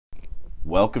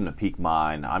Welcome to Peak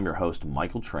Mind. I'm your host,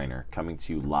 Michael Trainer, coming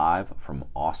to you live from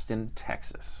Austin,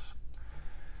 Texas.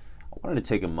 I wanted to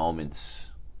take a moment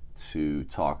to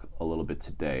talk a little bit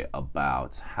today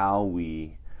about how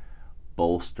we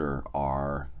bolster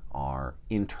our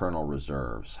internal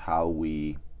reserves, how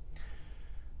we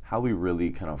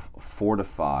really kind of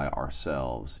fortify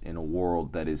ourselves in a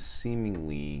world that is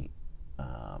seemingly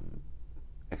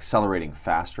accelerating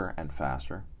faster and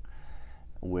faster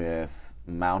with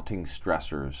mounting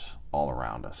stressors all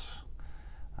around us.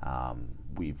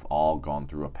 We've all gone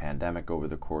through a pandemic over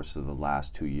the course of the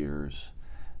last 2 years.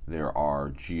 There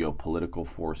are geopolitical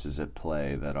forces at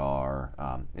play that are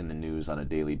in the news on a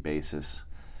daily basis,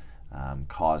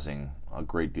 causing a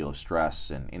great deal of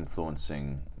stress and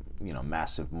influencing,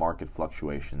 massive market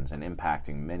fluctuations and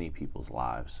impacting many people's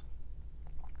lives.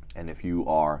 And if you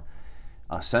are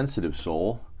a sensitive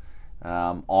soul,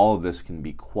 all of this can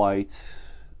be quite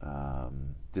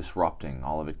disrupting.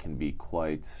 All of it can be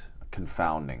quite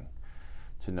confounding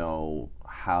to know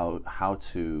how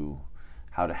to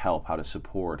help, how to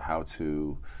support, how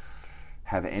to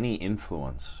have any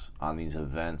influence on these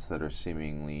events that are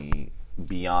seemingly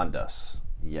beyond us,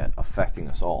 yet affecting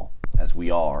us all, as we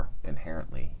are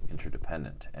inherently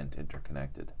interdependent and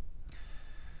interconnected.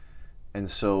 And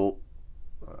so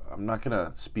I'm not going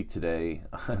to speak today,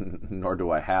 nor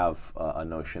do I have a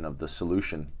notion of the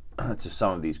solution to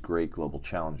some of these great global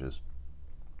challenges.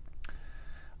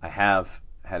 I have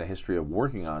had a history of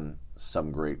working on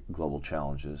some great global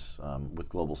challenges with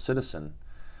Global Citizen,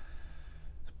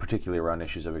 particularly around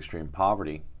issues of extreme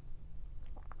poverty.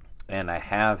 And I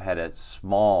have had a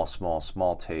small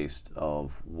taste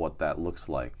of what that looks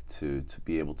like to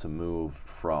be able to move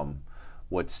from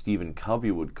what Stephen Covey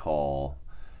would call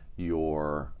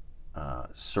your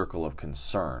circle of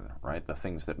concern, right? The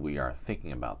things that we are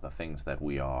thinking about, the things that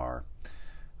we are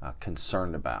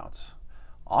concerned about.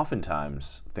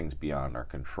 Oftentimes, things beyond our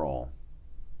control.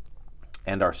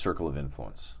 And our circle of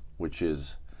influence, which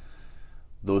is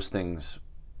those things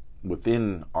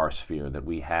within our sphere that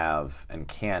we have and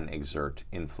can exert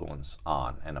influence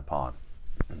on and upon.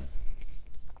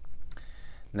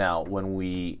 Now, when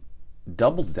we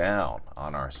double down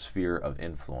on our sphere of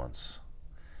influence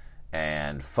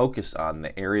and focus on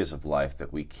the areas of life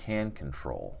that we can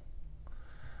control,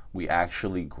 we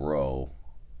actually grow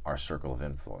our circle of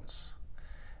influence.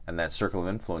 And that circle of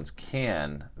influence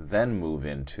can then move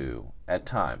into, at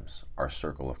times, our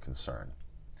circle of concern.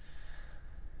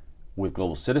 With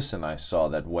Global Citizen, I saw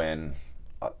that when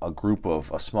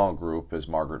a small group, as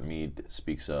Margaret Mead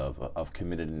speaks of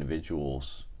committed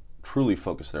individuals, truly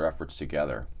focus their efforts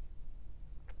together,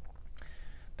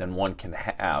 then one can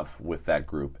have, with that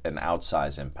group, an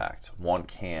outsized impact. One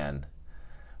can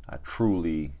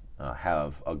truly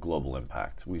have a global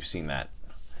impact. We've seen that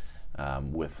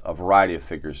with a variety of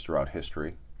figures throughout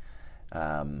history,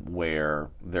 where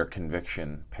their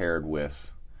conviction paired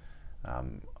with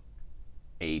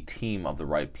a team of the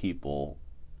right people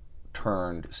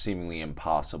turned seemingly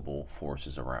impossible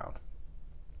forces around.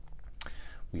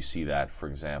 We see that, for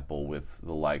example, with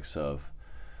the likes of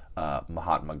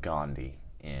Mahatma Gandhi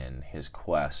in his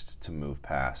quest to move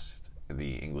past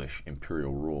the English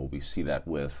imperial rule. We see that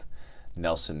with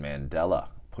Nelson Mandela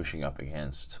pushing up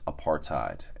against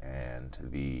apartheid and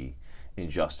the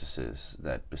injustices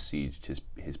that besieged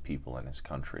his people and his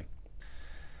country.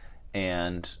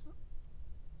 And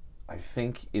I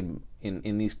think in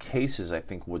these cases, I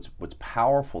think what's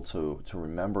powerful to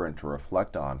remember and to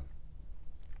reflect on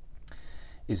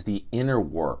is the inner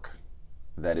work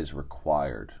that is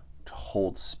required to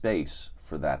hold space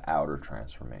for that outer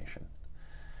transformation.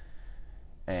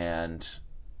 And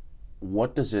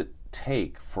what does it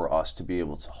take for us to be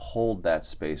able to hold that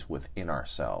space within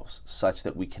ourselves such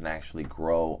that we can actually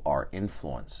grow our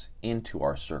influence into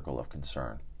our circle of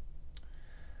concern?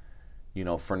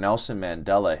 For Nelson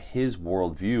Mandela, his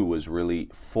worldview was really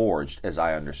forged, as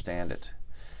I understand it,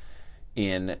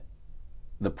 in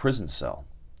the prison cell,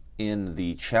 in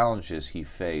the challenges he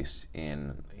faced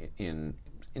in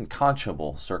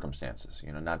unconscionable circumstances,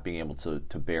 not being able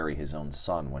to bury his own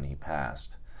son when he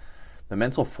passed. The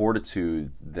mental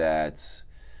fortitude that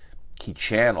he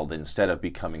channeled instead of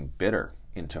becoming bitter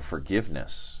into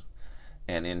forgiveness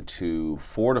and into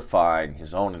fortifying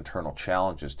his own internal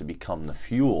challenges to become the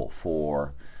fuel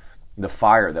for the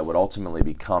fire that would ultimately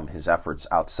become his efforts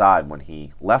outside when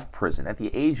he left prison at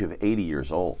the age of 80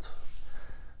 years old,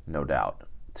 no doubt,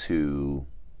 to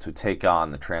take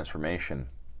on the transformation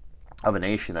of a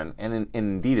nation and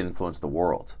indeed influence the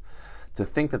world. To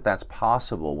think that that's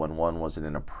possible when one wasn't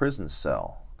in a prison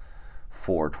cell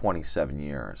for 27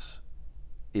 years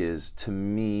is, to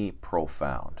me,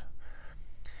 profound.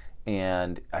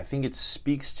 And I think it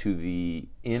speaks to the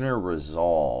inner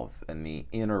resolve and the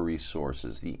inner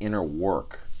resources, the inner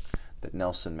work that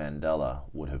Nelson Mandela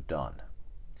would have done.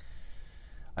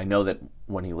 I know that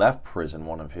when he left prison,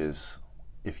 one of his,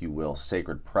 if you will,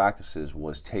 sacred practices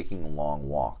was taking long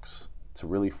walks to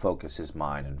really focus his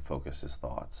mind and focus his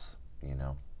thoughts, you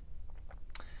know.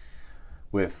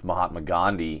 With Mahatma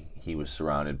Gandhi, he was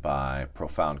surrounded by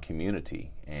profound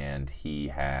community, and he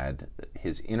had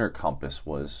his inner compass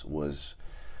was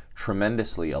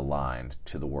tremendously aligned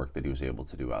to the work that he was able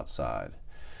to do outside.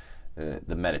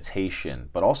 The meditation,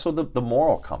 but also the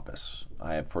moral compass.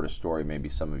 I have heard a story, maybe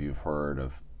some of you have heard,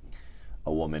 of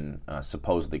a woman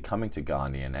supposedly coming to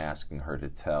Gandhi and asking her to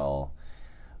tell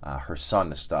her son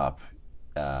to stop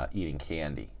eating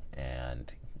candy.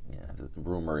 And the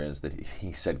rumor is that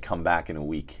he said, "Come back in a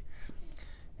week."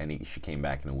 And she came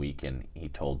back in a week, and he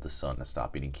told the son to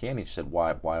stop eating candy. She said,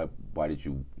 why did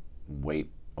you wait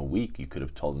a week? You could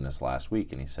have told him this last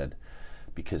week. And he said,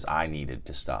 because I needed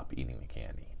to stop eating the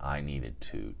candy. I needed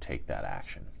to take that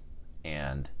action.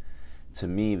 And to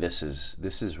me, this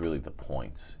is really the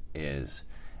point, is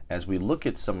as we look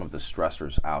at some of the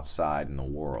stressors outside in the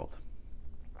world,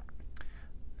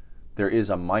 there is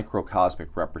a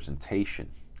microcosmic representation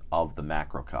of the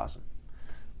macrocosm,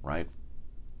 right?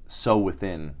 So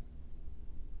within,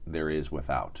 there is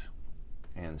without.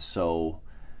 And so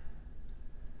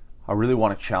I really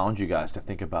want to challenge you guys to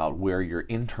think about where your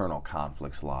internal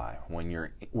conflicts lie,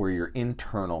 where your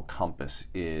internal compass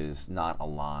is not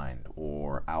aligned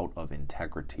or out of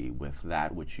integrity with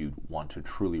that which you want to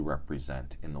truly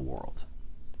represent in the world.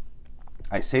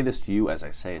 I say this to you as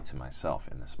I say it to myself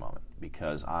in this moment,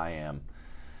 because I am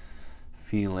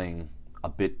feeling a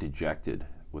bit dejected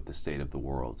with the state of the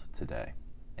world today.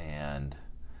 And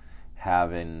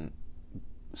having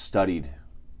studied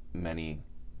many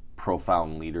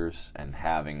profound leaders and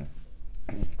having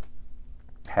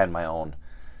had my own,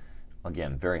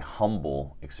 again, very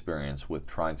humble experience with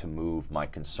trying to move my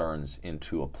concerns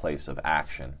into a place of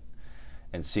action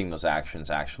and seeing those actions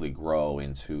actually grow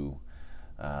into,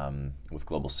 with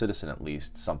Global Citizen at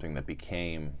least, something that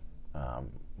became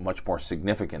much more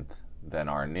significant than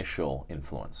our initial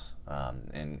influence,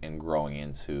 in growing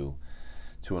into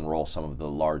to enroll some of the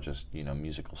largest,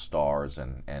 musical stars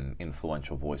and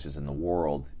influential voices in the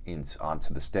world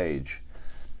onto the stage.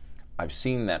 I've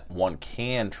seen that one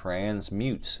can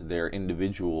transmute their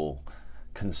individual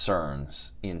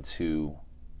concerns into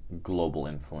global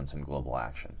influence and global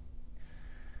action.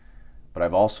 But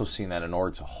I've also seen that in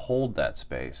order to hold that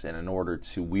space and in order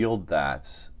to wield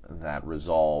that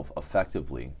resolve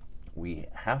effectively, we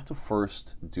have to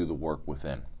first do the work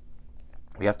within.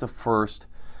 We have to first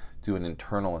do an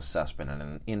internal assessment and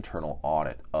an internal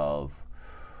audit of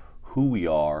who we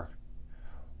are,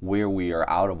 where we are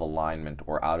out of alignment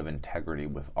or out of integrity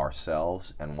with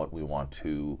ourselves and what we want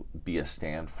to be a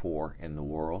stand for in the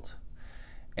world,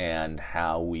 and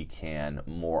how we can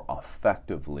more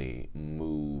effectively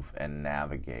move and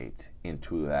navigate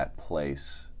into that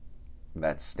place,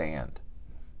 that stand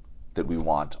that we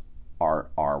want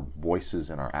our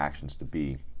voices and our actions to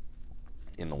be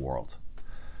in the world.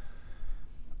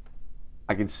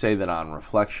 I can say that on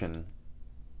reflection,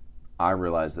 I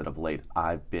realize that of late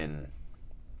I've been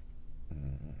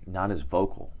not as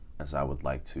vocal as I would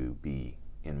like to be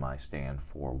in my stand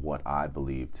for what I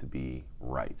believe to be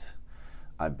right.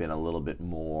 I've been a little bit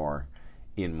more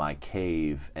in my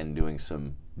cave and doing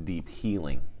some deep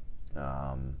healing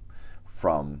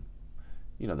from,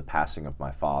 the passing of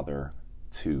my father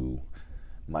to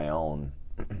my own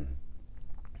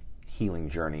healing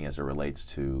journey as it relates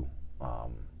to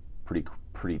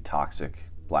pretty toxic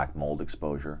black mold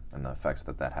exposure and the effects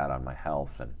that had on my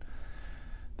health, and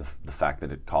the fact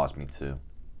that it caused me to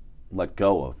let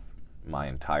go of my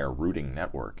entire rooting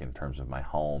network in terms of my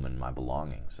home and my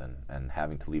belongings, and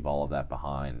having to leave all of that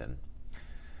behind,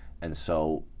 and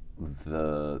so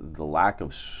the lack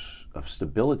of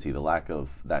stability, the lack of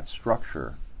that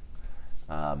structure,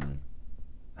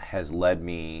 has led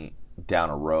me down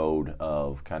a road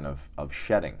of of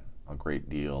shedding a great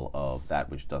deal of that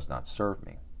which does not serve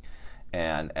me.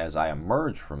 And as I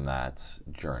emerge from that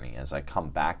journey, as I come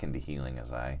back into healing,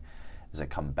 as I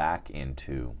come back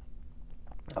into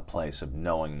a place of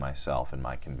knowing myself and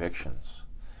my convictions,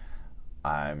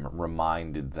 I'm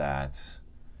reminded that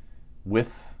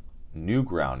with new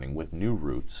grounding, with new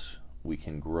roots, we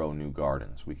can grow new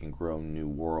gardens, we can grow new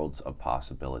worlds of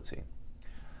possibility.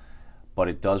 But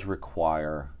it does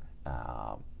require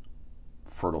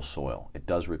fertile soil. It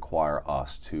does require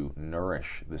us to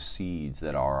nourish the seeds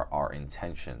that are our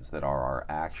intentions, that are our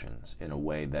actions, in a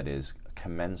way that is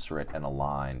commensurate and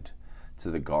aligned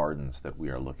to the gardens that we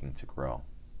are looking to grow.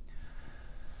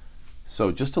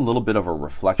 So just a little bit of a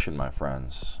reflection, my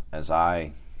friends, as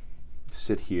I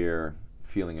sit here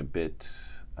feeling a bit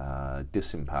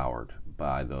disempowered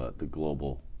by the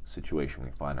global situation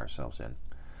we find ourselves in,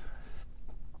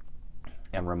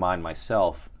 and remind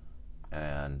myself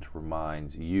and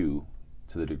remind you,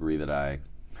 to the degree that I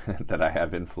that I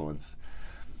have influence,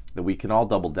 that we can all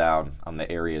double down on the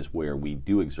areas where we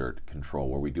do exert control,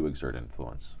 where we do exert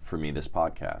influence. For me, this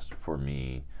podcast. For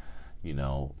me,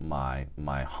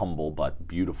 my humble but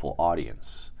beautiful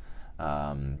audience.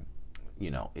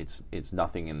 It's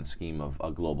nothing in the scheme of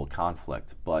a global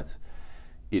conflict, but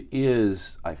it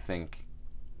is, I think,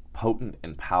 potent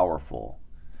and powerful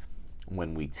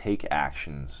when we take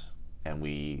actions and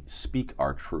we speak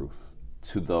our truth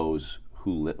to those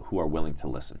who are willing to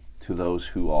listen, to those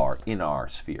who are in our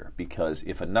sphere. Because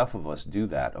if enough of us do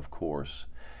that, of course,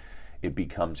 it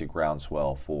becomes a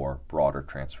groundswell for broader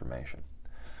transformation.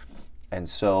 And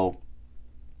so,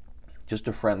 just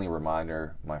a friendly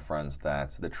reminder, my friends,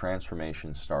 that the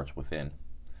transformation starts within.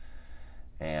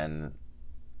 And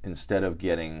instead of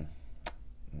getting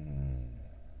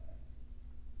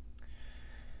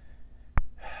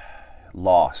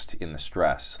lost in the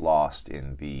stress, lost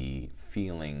in the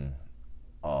feeling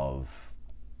of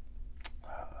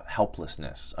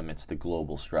helplessness amidst the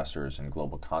global stressors and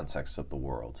global contexts of the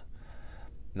world,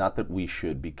 not that we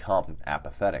should become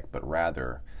apathetic, but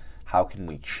rather, how can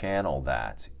we channel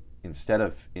that instead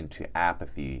of into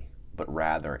apathy, but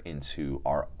rather into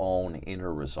our own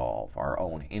inner resolve, our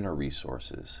own inner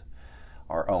resources,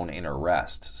 our own inner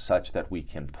rest, such that we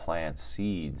can plant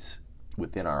seeds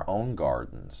within our own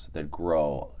gardens that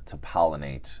grow to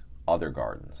pollinate other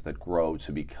gardens, that grow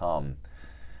to become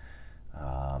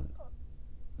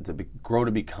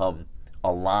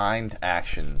aligned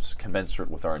actions commensurate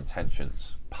with our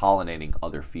intentions, pollinating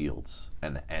other fields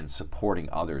and supporting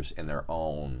others in their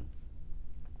own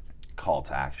call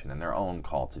to action, in their own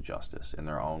call to justice, in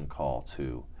their own call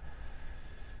to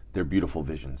their beautiful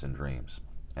visions and dreams.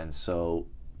 And so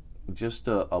just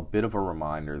a bit of a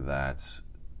reminder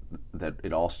that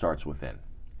it all starts within.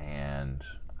 And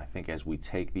I think as we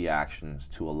take the actions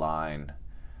to align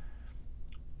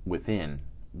within,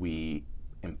 we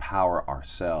empower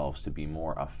ourselves to be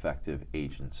more effective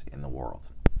agents in the world.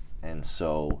 And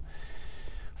so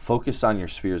focus on your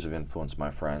spheres of influence,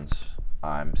 my friends.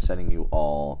 I'm sending you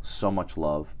all so much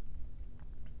love.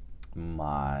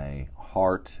 My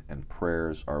heart and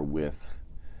prayers are with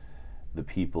the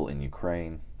people in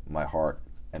Ukraine. My heart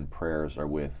and prayers are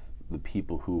with the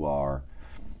people who are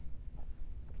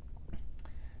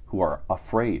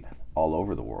afraid all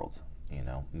over the world.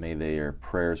 May their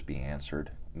prayers be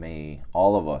answered. May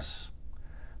all of us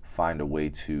find a way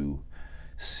to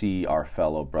see our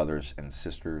fellow brothers and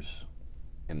sisters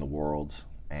in the world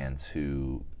and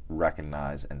to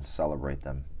recognize and celebrate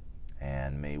them.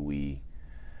 And may we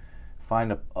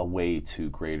find a way to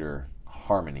greater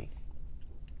harmony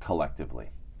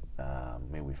collectively.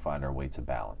 May we find our way to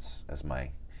balance. As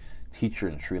my teacher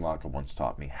in Sri Lanka once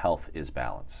taught me, health is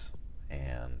balance.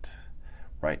 And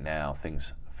right now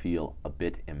things feel a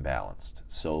bit imbalanced.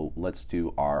 So let's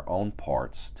do our own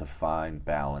parts to find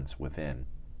balance within,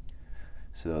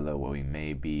 so that we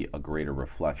may be a greater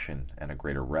reflection and a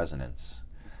greater resonance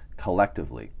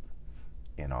collectively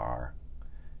in our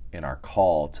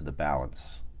call to the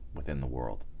balance within the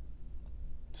world.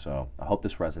 So I hope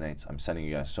this resonates. I'm sending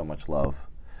you guys so much love.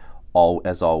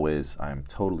 As always, I'm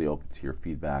totally open to your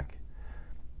feedback.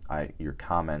 Your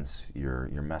comments, your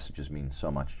messages mean so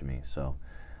much to me. So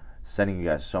sending you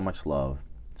guys so much love,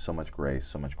 so much grace,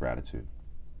 so much gratitude.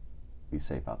 Be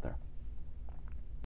safe out there.